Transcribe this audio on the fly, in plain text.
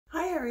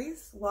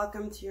Aries,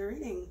 welcome to your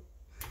reading.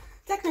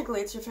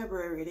 Technically, it's your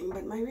February reading,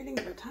 but my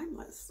readings are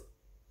timeless.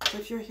 So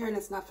if you're here and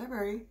it's not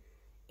February,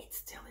 it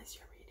still is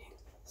your reading.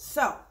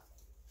 So,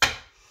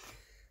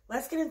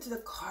 let's get into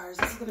the cards.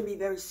 This is going to be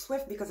very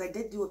swift because I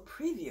did do a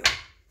preview.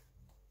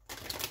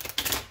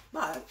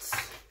 But,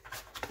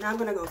 now I'm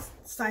going to go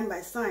sign by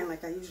sign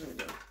like I usually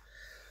do.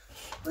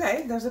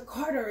 Okay, there's a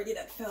card already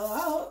that fell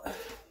out.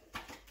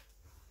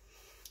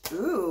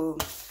 Ooh.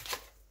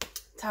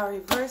 Tower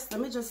reversed.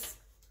 Let me just...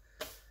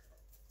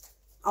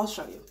 I'll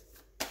show you.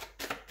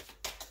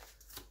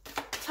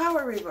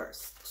 Tower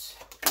reversed.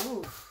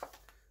 Ooh.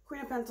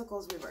 Queen of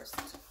Pentacles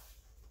reversed.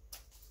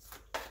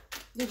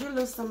 Did you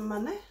lose some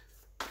money?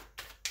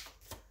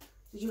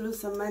 Did you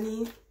lose some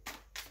money?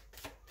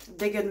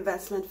 Big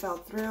investment fell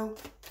through.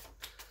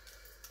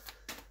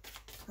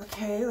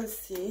 Okay, let's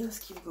see. Let's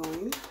keep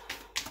going.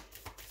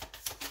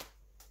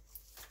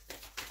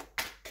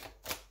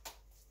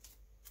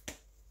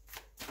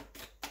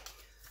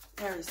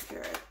 Aries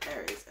spirit.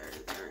 Aries,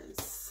 Aries,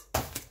 Aries.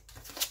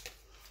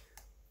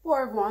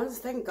 Four of Wands,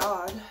 thank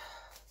God.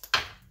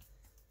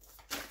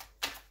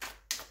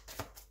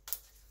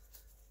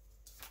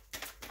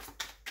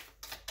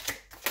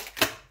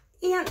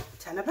 And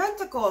Ten of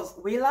Pentacles.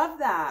 We love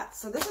that.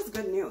 So this is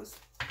good news.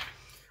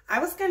 I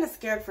was kind of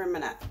scared for a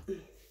minute.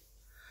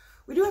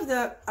 We do have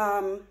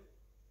the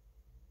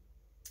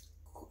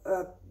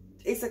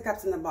Ace of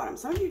Cups in the bottom.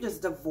 Some of you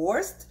just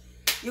divorced.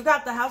 You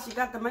got the house, you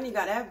got the money, you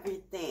got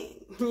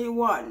everything. You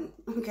won,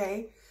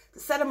 okay? The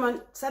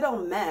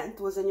settlement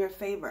was in your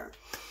favor.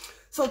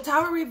 So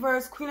Tower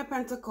reverse, Queen of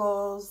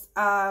Pentacles.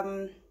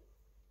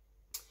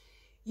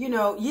 You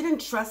know, you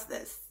didn't trust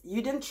this.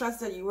 You didn't trust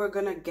that you were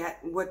going to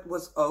get what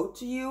was owed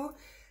to you.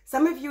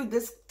 Some of you,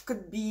 this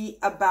could be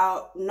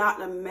about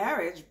not a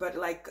marriage, but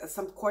like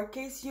some court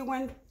case you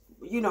went,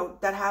 you know,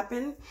 that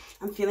happened.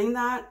 I'm feeling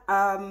that.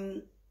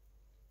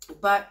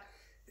 But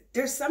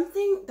there's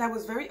something that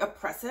was very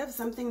oppressive,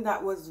 something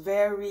that was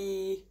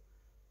very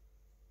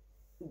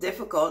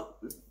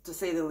difficult, to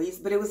say the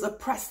least, but it was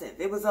oppressive.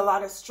 It was a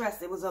lot of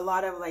stress. It was a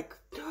lot of like,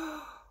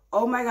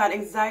 oh my God,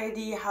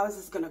 anxiety. How is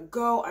this going to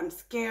go? I'm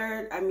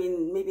scared. I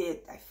mean,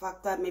 maybe I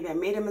fucked up. Maybe I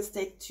made a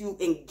mistake to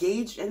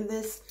engage in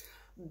this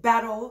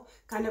battle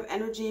kind of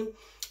energy.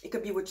 It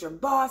could be with your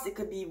boss. It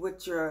could be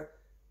with your...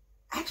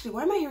 Actually,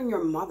 why am I hearing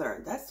your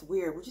mother? That's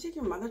weird. Would you take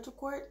your mother to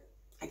court?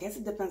 I guess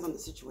it depends on the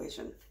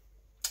situation.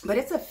 But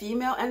it's a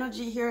female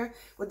energy here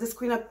with this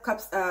Queen of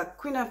Cups,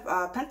 Queen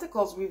of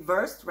Pentacles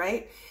reversed,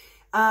 right?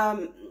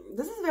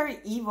 This is very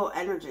evil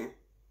energy.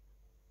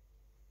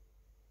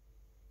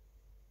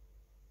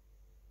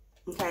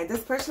 Okay,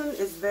 this person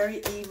is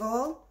very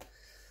evil.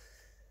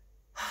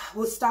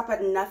 Will stop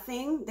at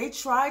nothing. They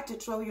try to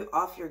throw you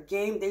off your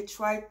game. They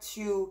try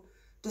to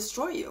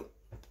destroy you,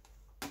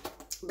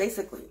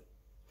 basically,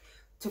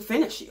 to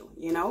finish you,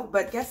 you know?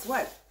 But guess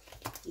what?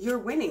 You're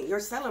winning. You're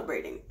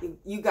celebrating.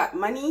 You got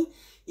money.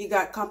 You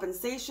got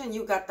compensation.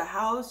 You got the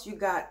house. You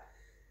got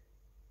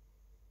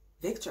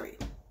victory.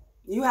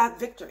 You have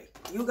victory.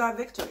 You got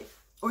victory.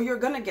 Or you're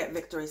going to get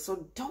victory.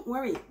 So don't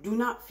worry. Do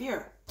not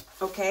fear.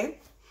 Okay?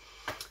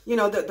 You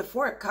know, the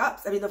Four of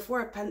Cups, I mean, the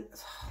Four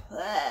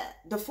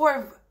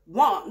of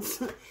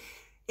Wands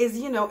is,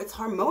 you know, it's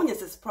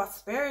harmonious. It's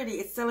prosperity.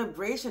 It's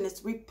celebration.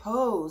 It's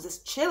repose. It's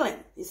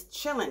chilling. It's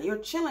chilling. You're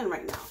chilling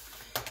right now.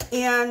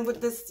 And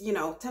with this, you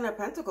know, Ten of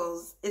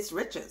Pentacles, it's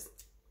riches.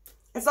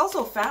 It's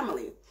also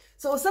family.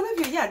 So some of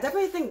you, yeah,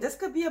 definitely think this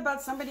could be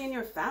about somebody in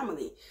your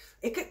family.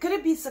 Could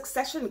it be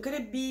succession? Could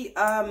it be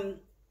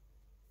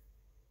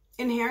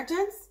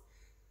inheritance?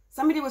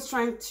 Somebody was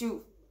trying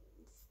to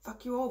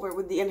fuck you over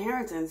with the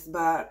inheritance,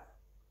 but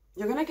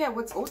you're going to get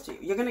what's owed to you.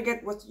 You're going to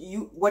get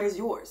what is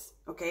yours,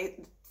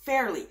 okay?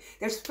 Fairly.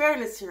 There's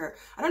fairness here.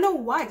 I don't know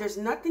why. There's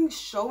nothing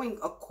showing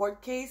a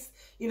court case,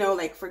 you know,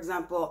 like, for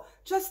example,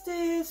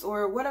 justice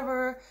or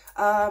whatever.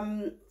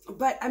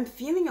 But I'm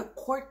feeling a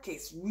court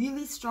case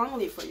really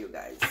strongly for you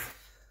guys.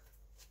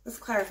 Let's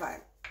clarify.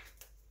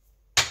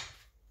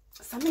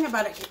 Something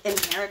about an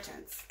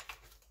inheritance.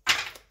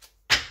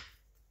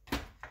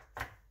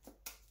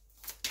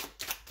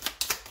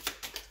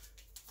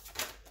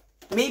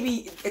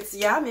 Maybe it's,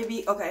 yeah,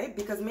 maybe, okay,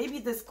 because maybe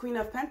this Queen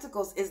of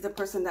Pentacles is the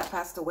person that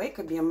passed away.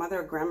 Could be a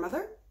mother or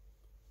grandmother.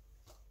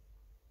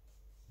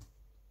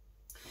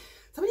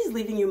 Somebody's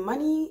leaving you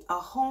money, a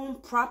home,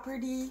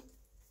 property.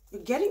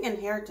 You're getting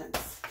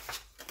inheritance.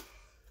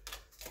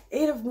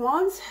 Eight of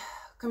Wands,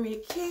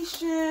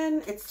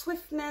 communication, it's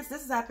swiftness.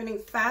 This is happening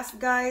fast,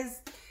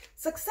 guys.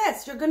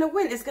 Success, you're going to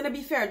win. It's going to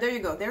be fair. There you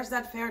go. There's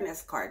that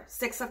fairness card.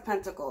 Six of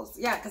Pentacles.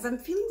 Yeah, because I'm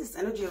feeling this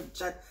energy of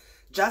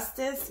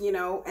justice, you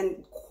know,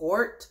 and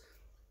court,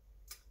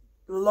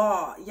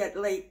 law, yet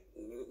like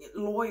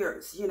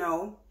lawyers, you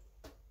know.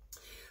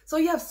 So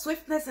you have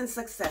swiftness and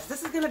success.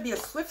 This is going to be a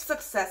swift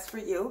success for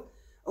you.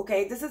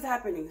 Okay, this is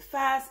happening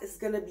fast. It's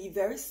going to be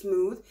very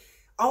smooth.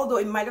 Although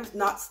it might have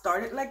not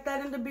started like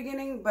that in the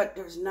beginning, but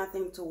there's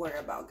nothing to worry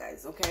about,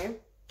 guys, okay?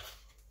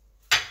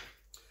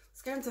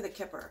 Let's get into the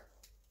Kipper.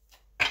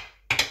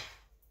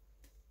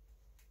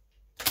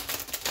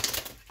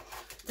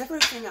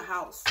 definitely saying a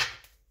house.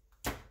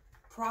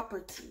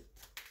 Property.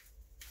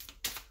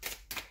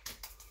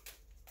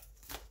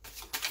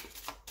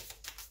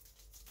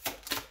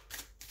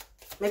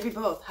 Maybe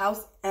both.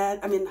 House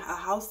and, a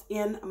house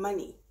and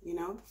money, you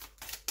know?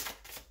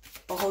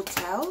 A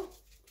hotel.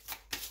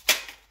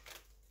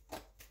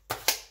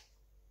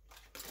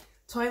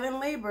 Toil and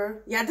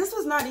labor. Yeah, this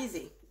was not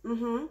easy.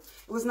 It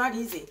was not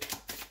easy.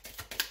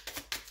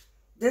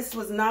 This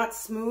was not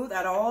smooth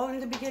at all in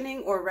the beginning,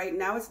 or right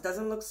now it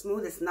doesn't look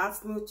smooth. It's not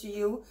smooth to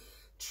you.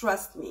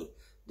 Trust me.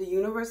 The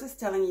universe is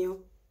telling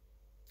you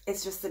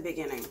it's just the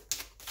beginning.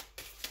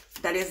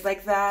 That is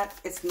like that.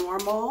 It's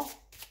normal.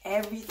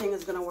 Everything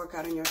is going to work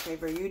out in your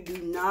favor. You do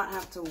not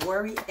have to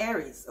worry,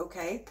 Aries,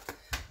 okay?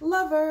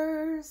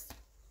 Lovers.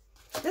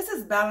 This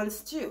is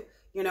balance too.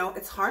 You know,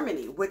 it's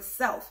harmony with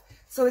self.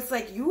 So it's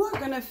like you are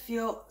going to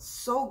feel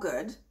so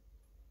good.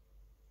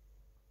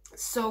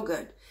 So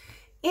good.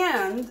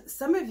 And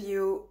some of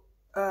you,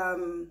 let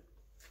me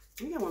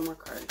get one more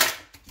card.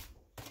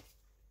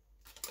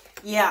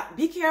 Yeah,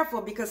 be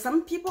careful because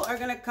some people are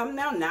going to come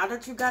now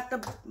that you got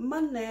the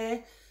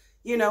money,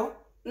 you know.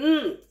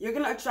 You're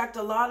going to attract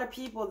a lot of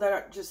people that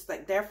are just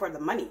like there for the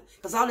money.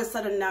 Because all of a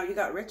sudden now you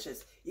got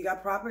riches, you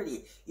got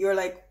property. You're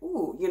like,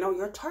 ooh, you know,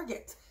 your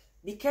target.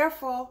 Be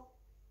careful.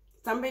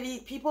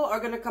 People are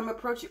going to come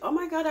approach you. Oh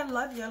my God, I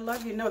love you. I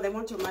love you. No, they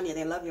want your money.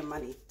 They love your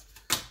money.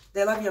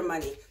 They love your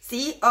money.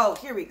 See? Oh,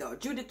 here we go.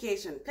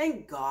 Adjudication.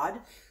 Thank God.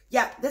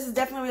 Yeah, this is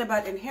definitely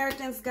about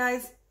inheritance,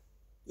 guys.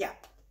 Yeah.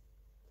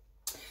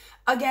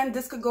 Again,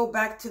 this could go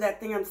back to that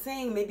thing I'm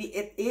saying. Maybe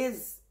it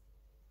is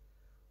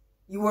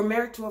you were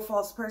married to a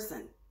false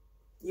person.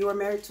 You were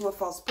married to a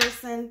false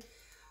person.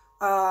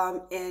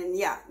 And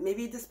yeah,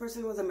 maybe this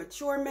person was a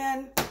mature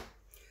man.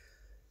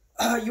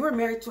 You were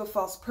married to a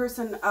false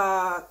person.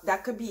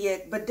 That could be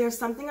it. But there's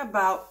something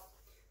about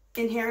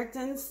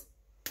inheritance,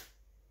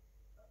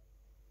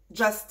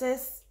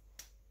 justice,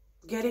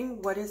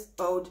 getting what is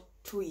owed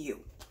to you.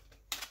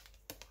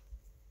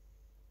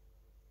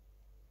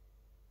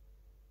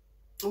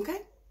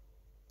 Okay?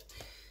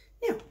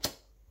 Yeah.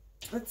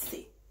 Let's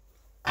see.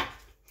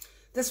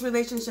 This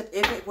relationship,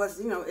 if it was,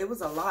 you know, it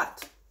was a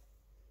lot.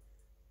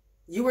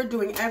 You were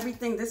doing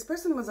everything. This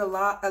person was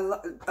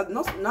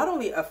not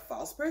only a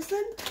false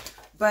person,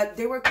 but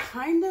they were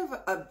kind of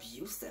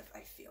abusive,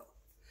 I feel.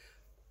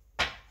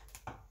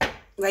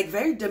 Like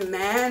very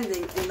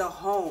demanding in the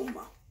home.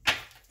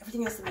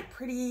 Everything has to be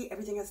pretty.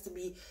 Everything has to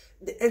be...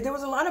 There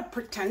was a lot of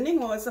pretending.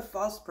 Well, it's a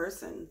false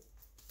person.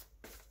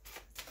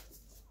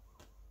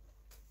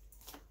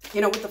 You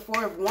know, with the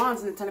Four of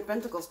Wands and the Ten of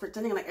Pentacles,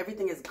 pretending like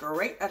everything is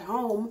great at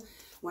home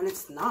when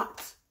it's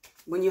not.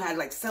 When you had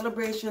like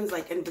celebrations,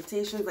 like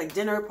invitations, like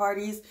dinner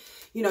parties,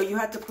 you know, you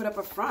had to put up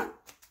a front.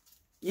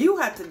 You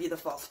had to be the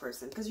false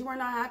person because you were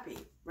not happy,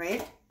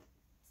 right?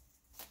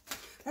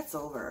 That's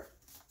over.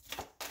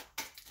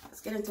 Let's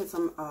get into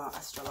some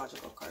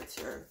astrological cards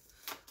here.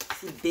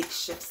 See big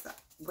shifts.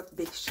 What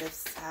big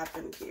shifts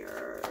happened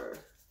here? Or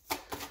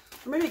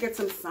maybe get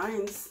some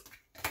signs.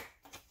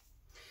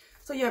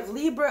 So you have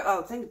Libra.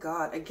 Oh, thank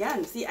God.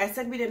 Again, see, I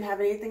said we didn't have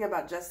anything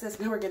about justice.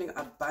 Now we're getting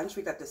a bunch.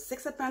 We got the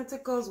Six of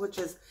Pentacles, which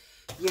is,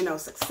 you know,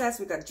 success.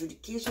 We got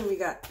adjudication. We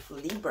got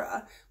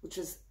Libra, which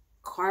is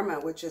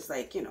karma, which is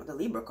like, you know, the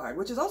Libra card,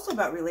 which is also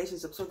about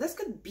relationships. So this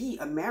could be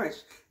a marriage.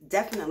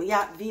 Definitely.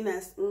 Yeah,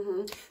 Venus.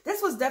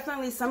 This was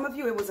definitely, some of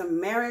you, it was a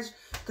marriage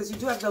because you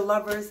do have the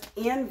Lovers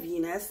and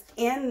Venus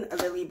and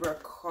the Libra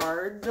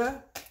card.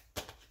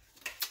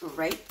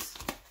 Right?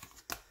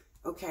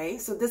 Okay,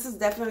 so this is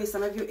definitely,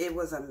 some of you, it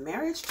was a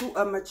marriage to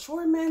a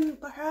mature man,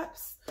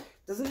 perhaps.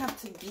 Doesn't have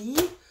to be.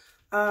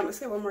 Let's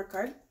get one more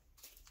card.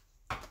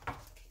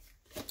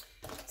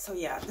 So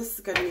yeah, this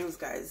is good news,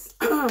 guys.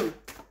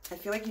 I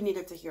feel like you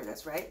needed to hear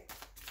this, right?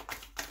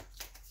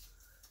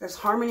 There's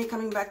harmony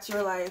coming back to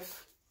your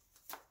life.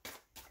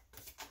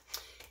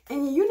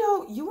 And you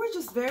know, you were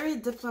just very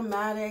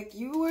diplomatic.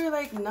 You were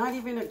like not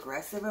even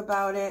aggressive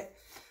about it.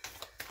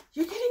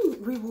 You're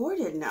getting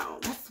rewarded now.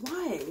 That's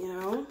why, you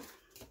know.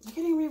 You're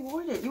getting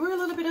rewarded. You were a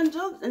little bit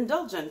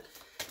indulgent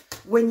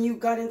when you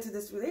got into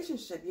this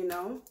relationship, you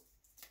know.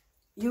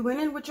 You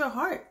went in with your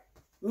heart.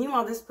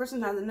 Meanwhile, this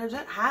person had an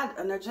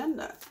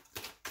agenda.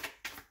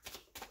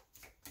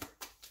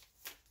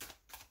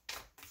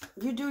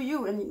 You do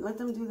you and let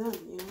them do them,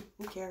 you know.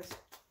 Who cares?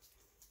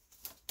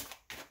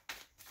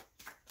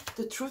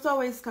 The truth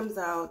always comes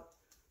out.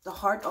 The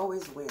heart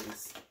always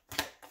wins.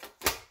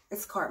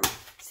 It's karma.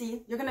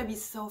 See, you're going to be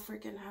so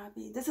freaking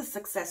happy. This is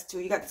success too.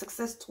 You got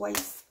success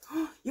twice.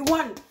 You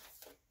won.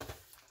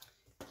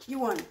 You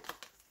won.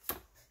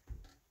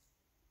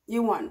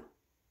 You won.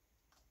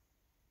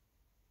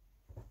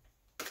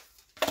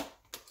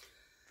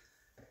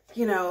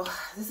 You know,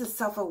 this is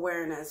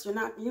self-awareness. You're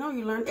not, you know,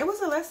 you learned, it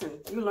was a lesson.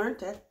 You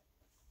learned it.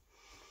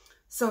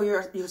 So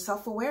you're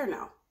self-aware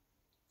now.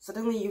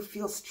 Suddenly you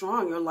feel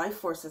strong. Your life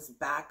force is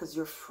back because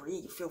you're free.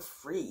 You feel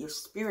free. Your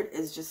spirit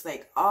is just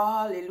like,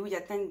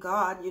 hallelujah, thank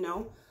God, you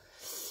know.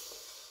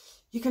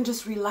 You can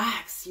just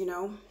relax, you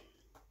know.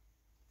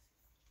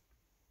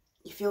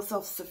 You feel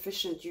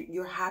self-sufficient.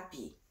 You're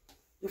happy.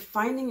 You're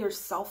finding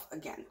yourself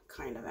again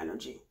kind of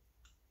energy.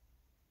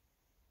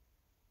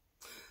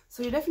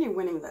 So you're definitely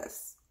winning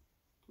this.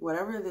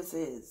 Whatever this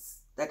is.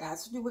 That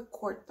has to do with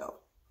court though.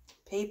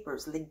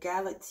 Papers,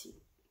 legality.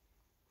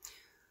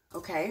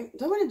 Okay.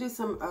 Do I want to do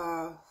some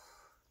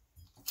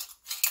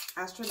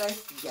Astro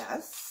Dice?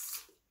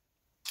 Yes.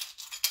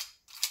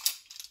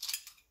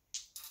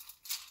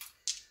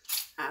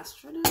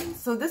 Astro Dice.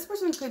 So this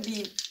person could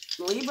be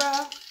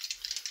Libra,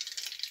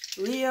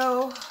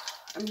 Leo.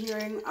 I'm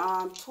hearing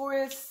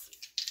Taurus.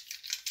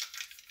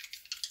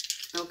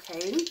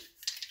 Okay.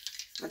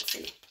 Let's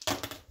see.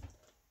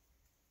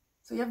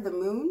 So you have the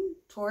moon,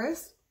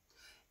 Taurus,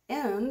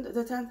 and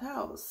the 10th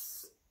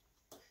house.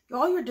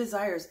 All your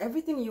desires,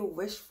 everything you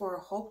wish for,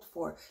 hoped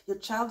for, your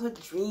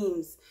childhood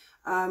dreams,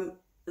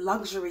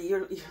 luxury.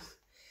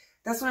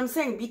 That's what I'm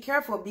saying. Be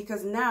careful,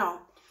 because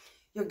now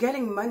you're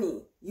getting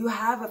money. You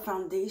have a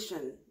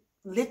foundation,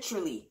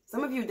 literally.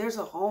 Some of you, there's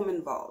a home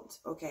involved,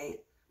 okay?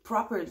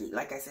 Property,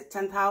 like I said,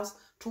 10th house,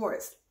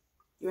 Taurus.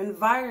 Your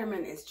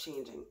environment is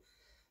changing.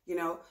 You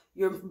know,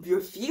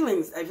 your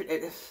feelings,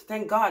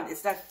 thank God,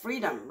 it's that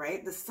freedom,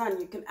 right? The sun,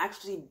 you can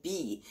actually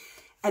be.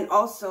 And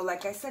also,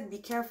 like I said, be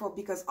careful,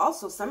 because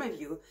also some of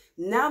you,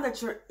 now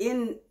that you're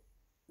in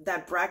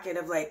that bracket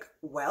of like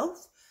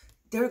wealth,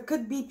 there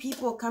could be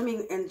people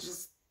coming and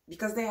just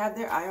because they have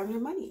their eye on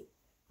your money.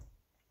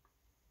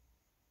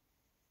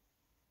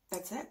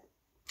 That's it.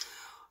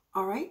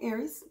 All right,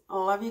 Aries, I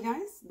love you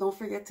guys. Don't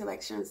forget to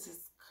like, share, and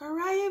subscribe.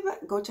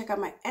 Go check out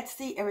my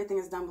Etsy. Everything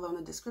is down below in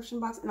the description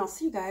box. And I'll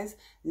see you guys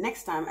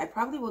next time. I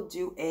probably will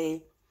do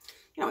a,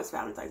 it's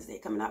Valentine's Day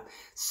coming up.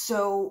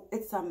 So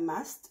it's a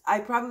must. I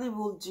probably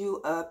will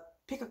do a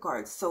pick a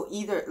card. So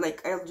either,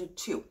 like, I'll do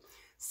two.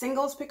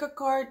 Singles pick a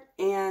card,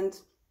 and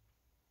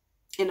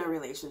in a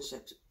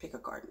relationship pick a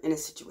card. In a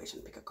situation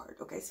pick a card.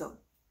 Okay, so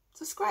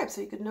subscribe so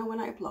you can know when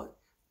I upload.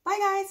 Bye,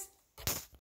 guys.